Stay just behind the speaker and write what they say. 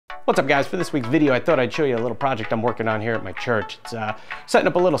What's up guys, for this week's video I thought I'd show you a little project I'm working on here at my church. It's setting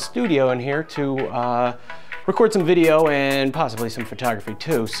up a little studio in here to record some video and possibly some photography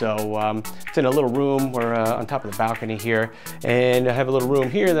too. So it's in a little room. We're on top of the balcony here, and I have a little room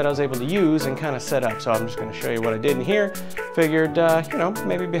here that I was able to use and kind of set up. So I'm just going to show you what I did in here. Figured you know,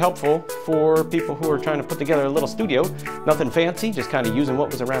 maybe it'd be helpful for people who are trying to put together a little studio. Nothing fancy, just kind of using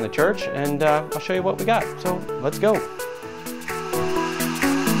what was around the church, and I'll show you what we got. So let's go.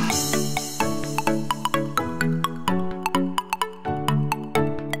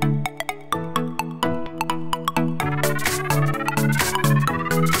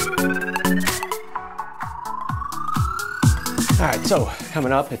 All right, so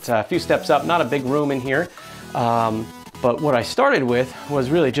coming up, it's a few steps up, not a big room in here, but what I started with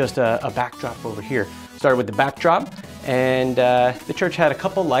was really just a backdrop over here. Started with the backdrop, and the church had a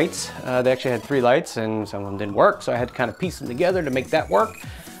couple lights. They actually had 3 lights, and some of them didn't work, so I had to kind of piece them together to make that work.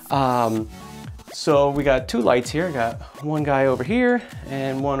 So we got 2 lights here. I got one guy over here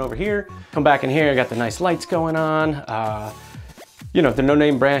and one over here. Come back in here, I got the nice lights going on. You know, they're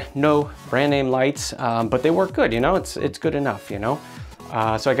no brand name lights, but they work good, you know, it's good enough, you know.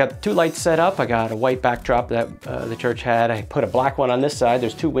 So I got 2 lights set up. I got a white backdrop that the church had. I put a black one on this side.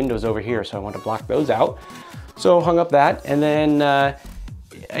 There's 2 windows over here, so I want to block those out. So hung up that, and then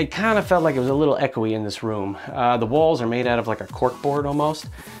I kind of felt like it was a little echoey in this room. The walls are made out of like a cork board almost.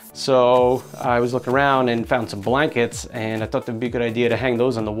 So I was looking around and found some blankets, and I thought that'd be a good idea to hang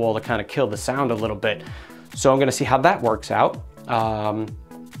those on the wall to kind of kill the sound a little bit. So I'm gonna see how that works out.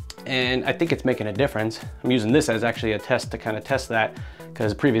 And I think it's making a difference. I'm using this as actually a test to kind of test that,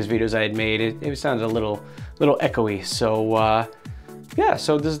 because previous videos I had made, it sounded a little echoey. So yeah,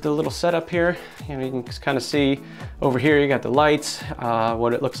 so this is the little setup here. You know, you can kind of see over here, you got the lights,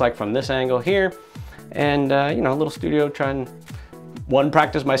 what it looks like from this angle here. And you know, a little studio trying, 1,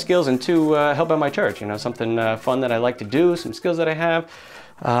 practice my skills, and 2, help out my church. You know, something fun that I like to do, some skills that I have.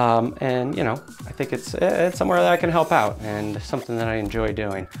 And you know, I think it's somewhere that I can help out, and something that I enjoy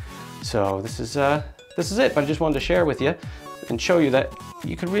doing. So this is it. But I just wanted to share with you and show you that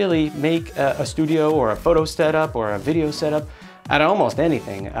you could really make a studio or a photo setup or a video setup out of almost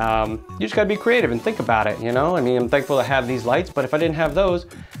anything. You just gotta be creative and think about it, you know? I mean, I'm thankful to have these lights, but if I didn't have those,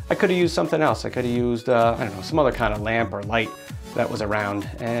 I could have used something else. I could have used, I don't know, some other kind of lamp or light that was around.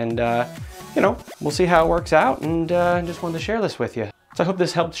 And you know, we'll see how it works out, and I just wanted to share this with you. So I hope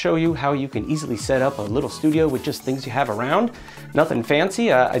this helped show you how you can easily set up a little studio with just things you have around. Nothing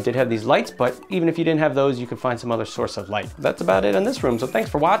fancy. I did have these lights, but even if you didn't have those, you could find some other source of light. That's about it in this room. So thanks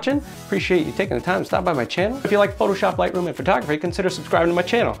for watching. Appreciate you taking the time to stop by my channel. If you like Photoshop, Lightroom, and photography, consider subscribing to my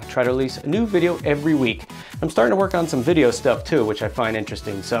channel. I try to release a new video every week. I'm starting to work on some video stuff too, which I find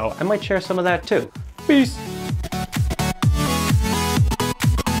interesting. So I might share some of that too. Peace.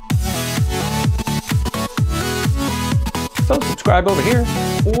 So subscribe over here,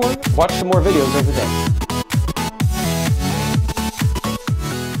 or watch some more videos over there.